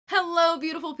Hello,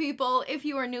 beautiful people. If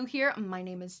you are new here, my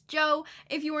name is Jo.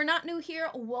 If you are not new here,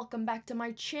 welcome back to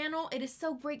my channel. It is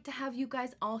so great to have you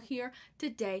guys all here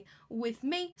today with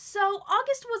me. So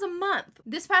August was a month.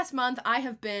 This past month, I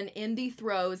have been in the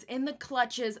throes, in the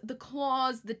clutches, the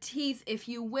claws, the teeth, if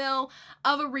you will,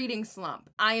 of a reading slump.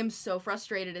 I am so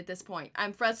frustrated at this point.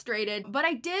 I'm frustrated, but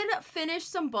I did finish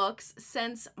some books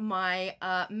since my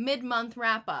mid-month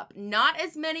wrap-up. Not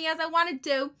as many as I wanted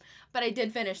to, but I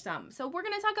did finish some. So we're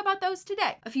gonna talk about those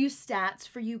today. A few stats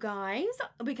for you guys,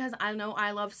 because I know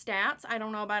I love stats. I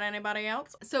don't know about anybody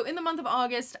else. So in the month of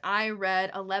August, I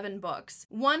read 11 books.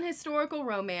 1 historical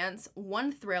romance,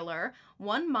 1 thriller,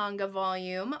 1 manga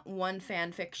volume, 1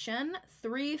 fan fiction,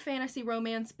 3 fantasy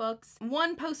romance books,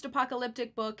 1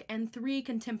 post-apocalyptic book, and 3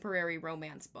 contemporary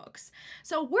romance books.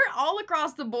 So we're all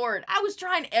across the board. I was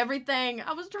trying everything,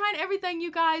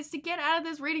 you guys, to get out of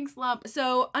this reading slump.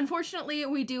 So unfortunately,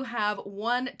 we do have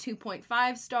 1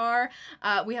 2.5 star,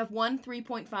 we have 1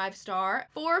 3.5 star,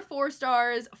 4 4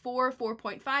 stars, 4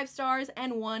 4.5 stars,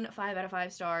 and 1 5 out of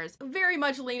 5 stars. Very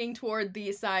much leaning toward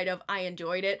the side of I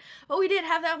enjoyed it, but we did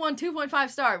have that 1 2.5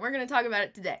 star. We're going to talk about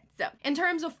it today. So in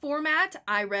terms of format,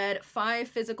 I read 5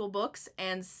 physical books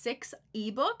and 6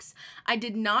 ebooks. I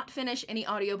did not finish any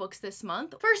audiobooks this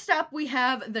month. First up, we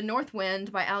have The North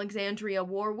Wind by Alexandria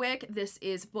Warwick. This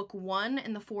is book 1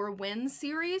 in the 4 Winds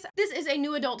series. This is a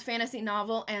new adult fantasy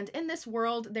novel, and in this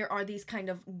world, there are these kind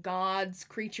of gods,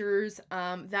 creatures,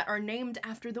 that are named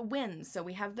after the winds. So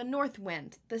we have the North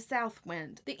Wind, the South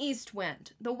Wind, the East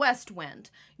Wind, the West Wind.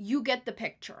 You get the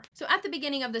picture. So at the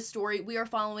beginning of this story, we are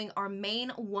following our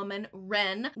main woman,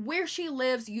 Wren. Where she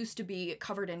lives used to be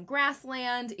covered in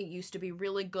grassland. It used to be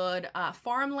really good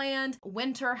farmland.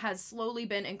 Winter has slowly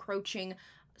been encroaching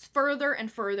further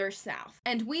and further south.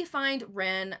 And we find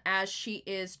Wren as she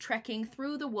is trekking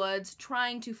through the woods,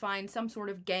 trying to find some sort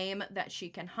of game that she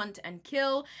can hunt and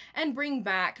kill and bring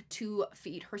back to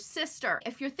feed her sister.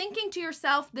 If you're thinking to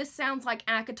yourself, this sounds like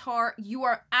ACOTAR, you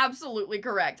are absolutely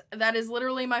correct. That is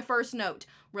literally my first note.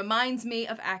 Reminds me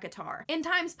of ACOTAR. In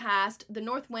times past, the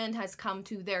North Wind has come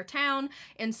to their town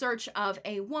in search of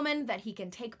a woman that he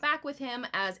can take back with him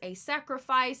as a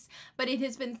sacrifice, but it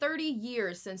has been 30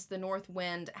 years since the North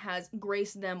Wind has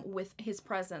graced them with his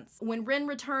presence. When Wren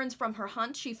returns from her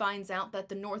hunt, she finds out that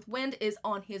the North Wind is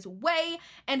on his way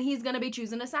and he's gonna be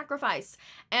choosing a sacrifice.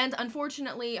 And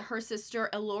unfortunately, her sister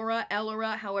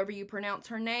Elora, however you pronounce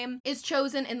her name, is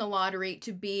chosen in the lottery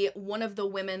to be one of the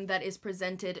women that is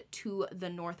presented to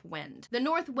the North Wind. The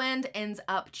North Wind ends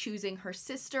up choosing her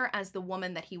sister as the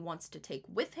woman that he wants to take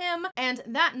with him, and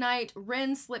that night,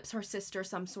 Wren slips her sister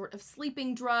some sort of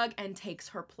sleeping drug and takes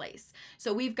her place.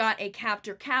 So we've got a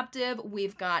captor-captive,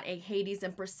 we've got a Hades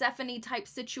and Persephone type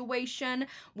situation,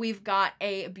 we've got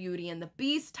a Beauty and the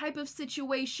Beast type of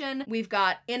situation, we've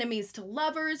got enemies to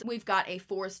lovers, we've got a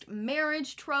forced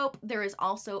marriage trope, there is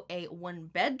also a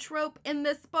one-bed trope in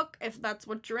this book. If that's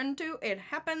what you're into, it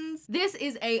happens. This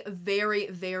is a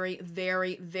very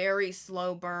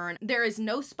slow burn. There is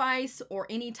no spice or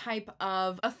any type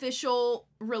of official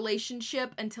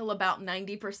relationship until about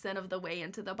 90% of the way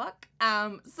into the book.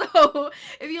 So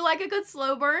if you like a good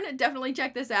slow burn, definitely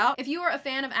check this out. If you are a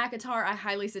fan of ACOTAR, I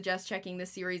highly suggest checking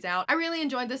this series out. I really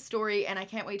enjoyed this story and I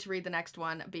can't wait to read the next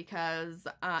one because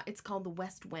it's called The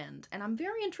West Wind, and I'm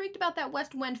very intrigued about that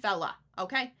West Wind fella.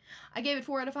 Okay, I gave it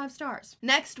 4 out of 5 stars.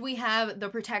 Next, we have The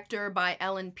Protector by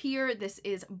Ellen Peer. This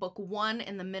is book 1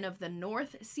 in the Men of the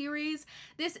North series.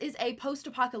 This is a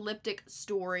post-apocalyptic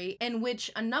story in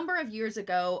which a number of years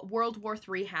ago, World War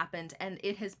III happened, and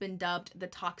it has been dubbed the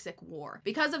Toxic War.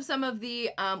 Because of some of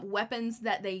the weapons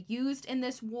that they used in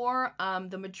this war,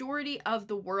 the majority of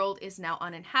the world is now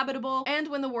uninhabitable, and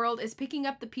when the world is picking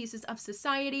up the pieces of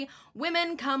society,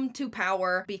 women come to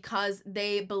power because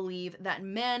they believe that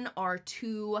men are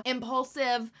too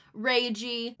impulsive,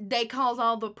 ragey, they cause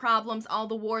all the problems, all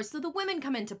the wars, so the women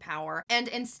come into power. And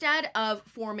instead of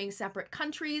forming separate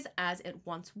countries, as it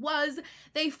once was,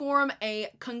 they form a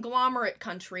conglomerate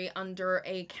country under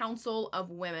a council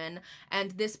of women,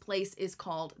 and this place is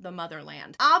called the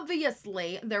Motherland.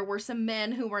 Obviously, there were some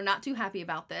men who were not too happy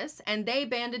about this, and they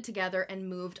banded together and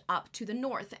moved up to the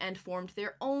north and formed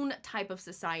their own type of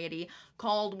society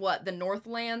called, what, the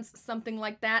Northlands? Something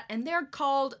like that, and they're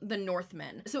called the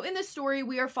Northmen. So in this story,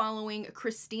 we are following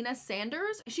Christina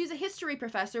Sanders. She's a history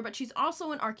professor, but she's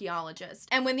also an archaeologist.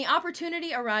 And when the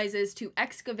opportunity arises to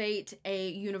excavate a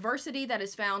university that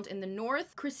is found in the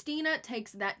north, Christina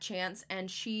takes that chance and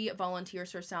she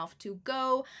volunteers herself to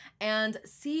go and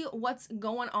see what's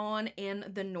going on in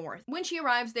the north. When she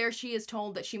arrives there, she is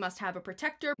told that she must have a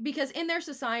protector because in their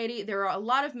society, there are a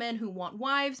lot of men who want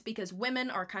wives because women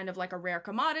are kind of like a rare rare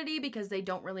commodity because they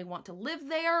don't really want to live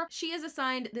there. She is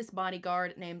assigned this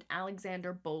bodyguard named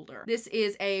Alexander Boulder. This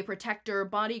is a protector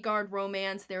bodyguard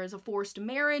romance. There is a forced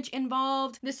marriage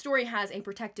involved. This story has a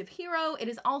protective hero. It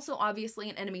is also obviously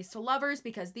an enemies to lovers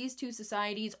because these two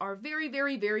societies are very,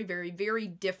 very, very, very, very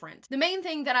different. The main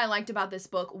thing that I liked about this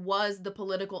book was the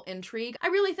political intrigue. I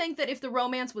really think that if the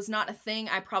romance was not a thing,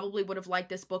 I probably would have liked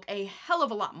this book a hell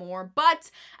of a lot more,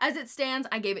 but as it stands,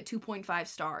 I gave it 2.5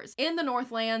 stars. In the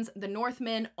Northlands, the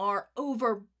Northmen are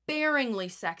overbearingly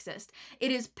sexist.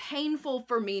 It is painful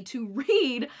for me to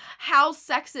read how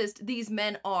sexist these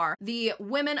men are. The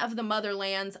women of the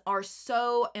motherlands are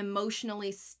so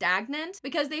emotionally stagnant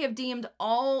because they have deemed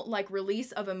all like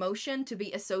release of emotion to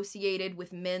be associated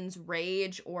with men's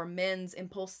rage or men's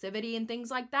impulsivity and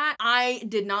things like that. I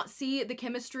did not see the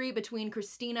chemistry between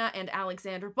Christina and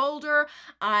Alexander Boulder.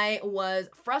 I was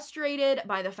frustrated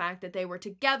by the fact that they were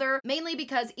together, mainly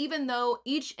because even though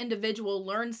each individual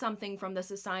learned something from the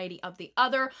society of the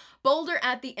other, Boulder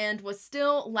at the end was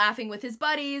still laughing with his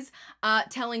buddies,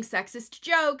 telling sexist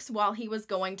jokes while he was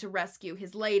going to rescue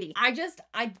his lady. I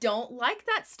don't like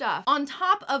that stuff. On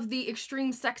top of the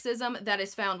extreme sexism that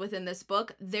is found within this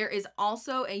book, there is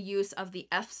also a use of the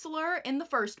F slur in the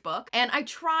first book, and I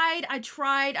tried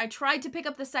to pick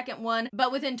up the second one,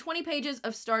 but within 20 pages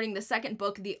of starting the second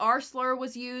book, the R slur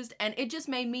was used, and it just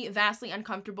made me vastly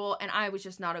uncomfortable, and I was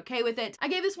just not okay with it. I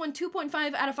gave this one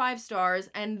 2.5 out of 5 stars,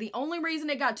 and the only reason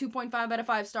it got 2.5 out of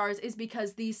 5 stars is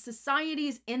because the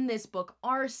societies in this book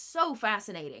are so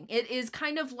fascinating. It is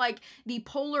kind of like the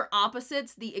polar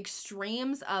opposites, the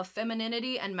extremes of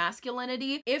femininity and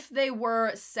masculinity. If they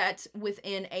were set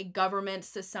within a government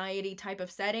society type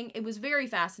of setting, it was very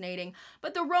fascinating,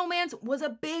 but the romance was a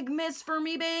big miss for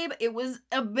me, babe. It was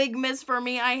a big miss for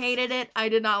me. I hated it. I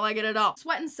did not like it at all.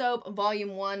 Sweat and Soap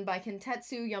Volume 1 by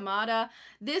Kentetsu Yamada.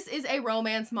 This is a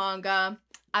romance manga.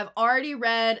 I've already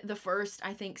read the first,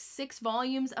 I think, 6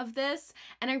 volumes of this,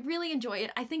 and I really enjoy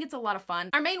it. I think it's a lot of fun.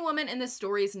 Our main woman in this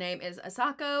story's name is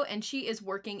Asako, and she is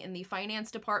working in the finance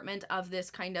department of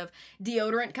this kind of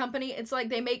deodorant company. It's like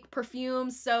they make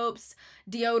perfumes, soaps,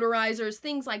 deodorizers,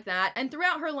 things like that. And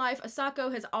throughout her life,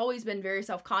 Asako has always been very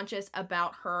self-conscious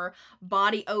about her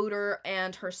body odor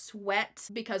and her sweat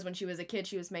because when she was a kid,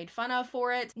 she was made fun of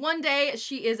for it. One day,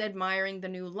 she is admiring the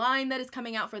new line that is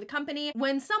coming out for the company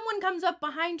when someone comes up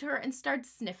behind her and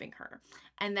starts sniffing her.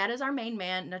 And that is our main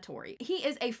man, Natori. He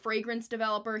is a fragrance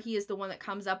developer. He is the one that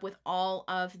comes up with all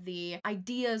of the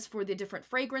ideas for the different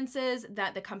fragrances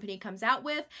that the company comes out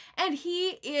with. And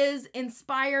he is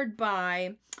inspired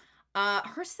by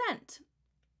her scent.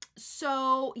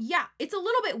 So yeah, it's a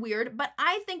little bit weird, but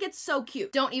I think it's so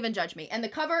cute. Don't even judge me. And the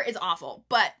cover is awful,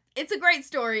 but it's a great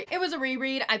story. It was a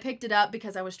reread. I picked it up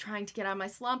because I was trying to get out of my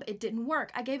slump. It didn't work.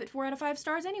 I gave it 4 out of 5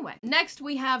 stars anyway. Next,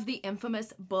 we have the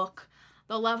infamous book,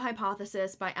 The Love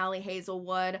Hypothesis by Ali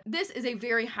Hazelwood. This is a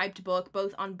very hyped book,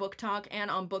 both on Book Talk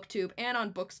and on BookTube and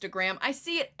on Bookstagram. I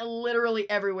see it literally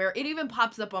everywhere. It even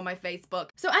pops up on my Facebook.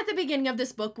 So at the beginning of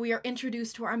this book, we are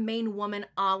introduced to our main woman,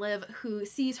 Olive, who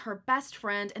sees her best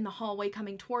friend in the hallway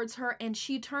coming towards her, and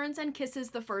she turns and kisses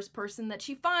the first person that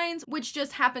she finds, which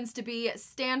just happens to be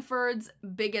Stanford's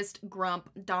biggest grump,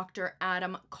 Dr.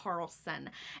 Adam Carlson.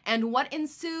 And what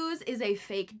ensues is a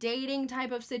fake dating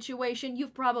type of situation.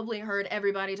 You've probably heard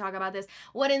everybody talk about this.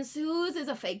 What ensues is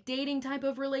a fake dating type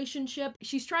of relationship.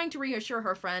 She's trying to reassure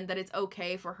her friend that it's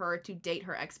okay for her to date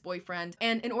her ex-boyfriend.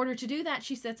 And in order to do that,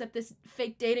 she sets up this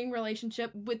fake dating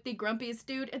relationship with the grumpiest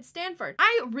dude at Stanford.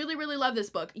 I really, really love this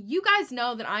book. You guys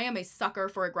know that I am a sucker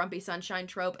for a grumpy sunshine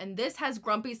trope, and this has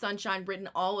grumpy sunshine written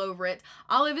all over it.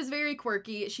 Olive is very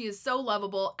quirky. She is so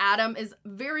lovable. Adam is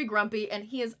very grumpy, and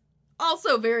he is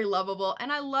also very lovable,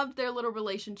 and I loved their little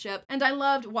relationship, and I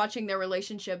loved watching their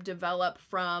relationship develop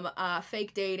from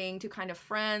fake dating to kind of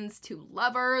friends to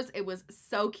lovers. It was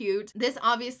so cute. This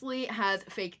obviously has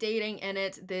fake dating in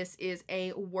it. This is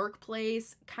a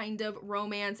workplace kind of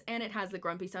romance, and it has the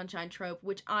grumpy sunshine trope,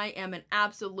 which I am an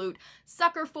absolute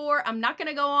sucker for. I'm not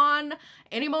gonna go on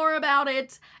anymore about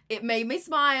it. It made me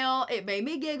smile, it made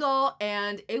me giggle,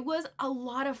 and it was a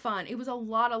lot of fun. It was a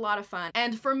lot of fun.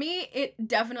 And for me, it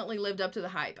definitely lived up to the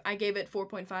hype. I gave it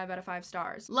 4.5 out of 5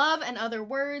 stars. Love and Other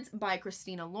Words by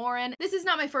Christina Lauren. This is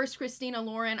not my first Christina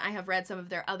Lauren. I have read some of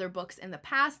their other books in the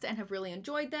past and have really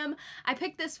enjoyed them. I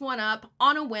picked this one up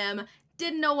on a whim.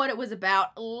 didn't know what it was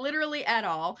about, literally at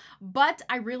all, but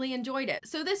I really enjoyed it.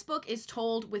 So this book is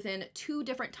told within 2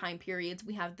 different time periods.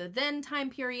 We have the then time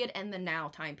period and the now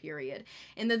time period.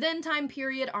 In the then time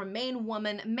period, our main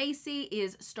woman, Macy,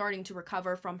 is starting to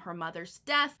recover from her mother's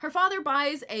death. Her father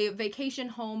buys a vacation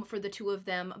home for the 2 of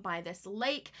them by this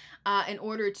lake in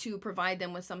order to provide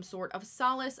them with some sort of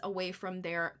solace away from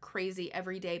their crazy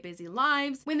everyday busy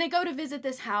lives. When they go to visit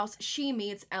this house, she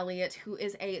meets Elliot, who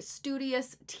is a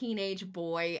studious teenage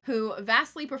boy who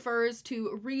vastly prefers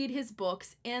to read his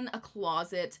books in a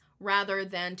closet rather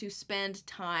than to spend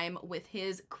time with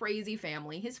his crazy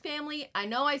family. His family, I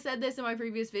know I said this in my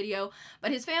previous video,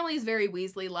 but his family is very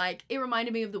Weasley-like. It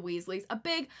reminded me of the Weasleys, a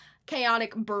big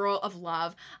chaotic burrow of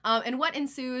love. And what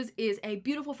ensues is a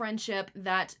beautiful friendship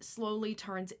that slowly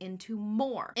turns into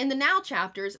more. In the now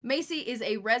chapters, Macy is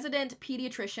a resident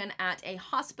pediatrician at a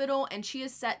hospital, and she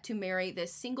is set to marry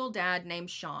this single dad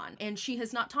named Sean. And she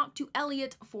has not talked to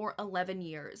Elliot for 11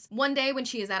 years. One day when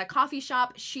she is at a coffee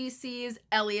shop, she sees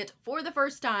Elliot for the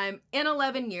first time in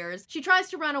 11 years. She tries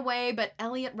to run away, but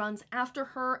Elliot runs after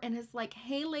her and is like,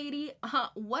 "Hey lady,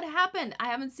 what happened? I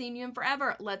haven't seen you in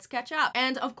forever. Let's catch up."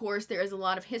 And of course, there is a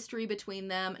lot of history between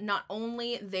them, not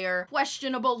only their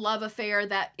questionable love affair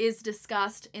that is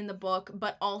discussed in the book,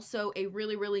 but also a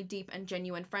really, really deep and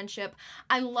genuine friendship.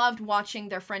 I loved watching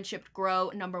their friendship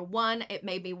grow. Number 1, it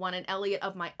made me want an Elliot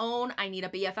of my own. I need a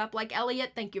BFF like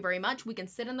Elliot. Thank you very much. We can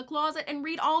sit in the closet and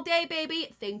read all day,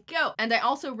 baby. Thank you. And I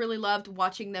also really loved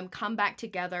watching them come back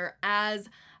together as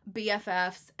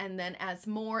BFFs and then as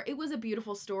more. It was a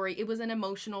beautiful story. It was an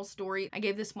emotional story. I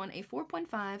gave this one a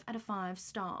 4.5 out of 5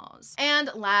 stars. And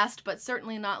last but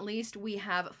certainly not least, we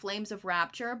have Flames of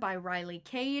Rapture by Riley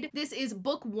Cade. This is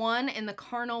book 1 in the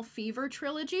Carnal Fever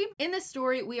trilogy. In this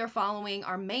story, we are following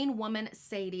our main woman,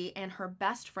 Sadie, and her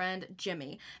best friend,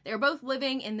 Jimmy. They're both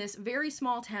living in this very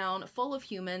small town full of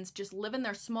humans, just living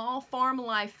their small farm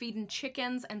life, feeding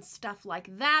chickens and stuff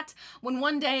like that, when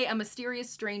one day a mysterious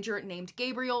stranger named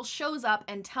Gabriel shows up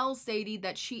and tells Sadie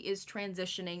that she is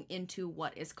transitioning into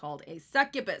what is called a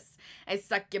succubus. A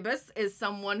succubus is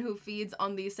someone who feeds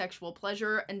on the sexual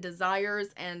pleasure and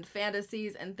desires and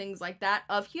fantasies and things like that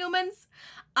of humans.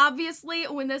 Obviously,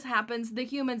 when this happens, the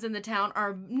humans in the town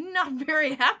are not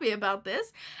very happy about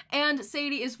this, and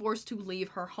Sadie is forced to leave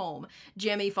her home.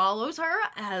 Jimmy follows her,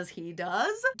 as he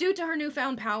does. Due to her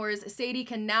newfound powers, Sadie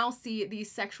can now see the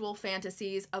sexual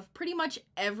fantasies of pretty much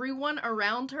everyone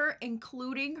around her,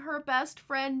 including her best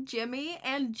friend Jimmy,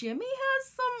 and Jimmy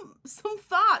has some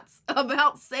thoughts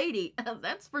about Sadie,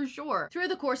 that's for sure. Through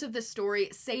the course of this story,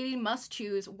 Sadie must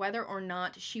choose whether or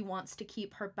not she wants to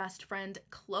keep her best friend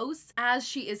close, as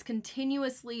she is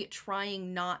continuously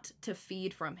trying not to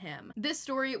feed from him. This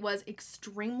story was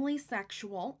extremely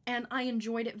sexual, and I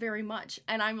enjoyed it very much,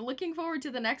 and I'm looking forward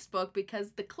to the next book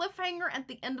because the cliffhanger at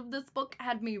the end of this book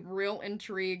had me real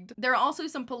intrigued. There are also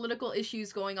some political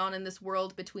issues going on in this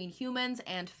world between humans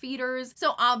and feeders,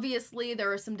 so obviously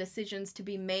there are some decisions to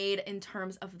be made in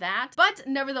terms of that, but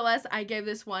nevertheless, I gave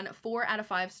this one 4 out of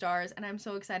 5 stars, and I'm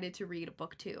so excited to read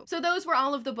book 2. So those were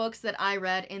all of the books that I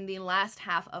read in the last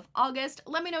half of August.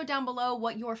 Let me know down below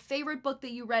what your favorite book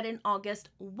that you read in August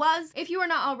was. If you are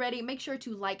not already, make sure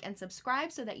to like and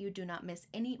subscribe so that you do not miss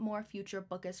any more future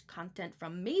bookish content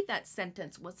from me. That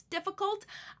sentence was difficult.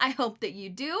 I hope that you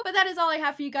do, but that is all I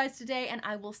have for you guys today, and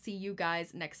I will see you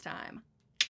guys next time.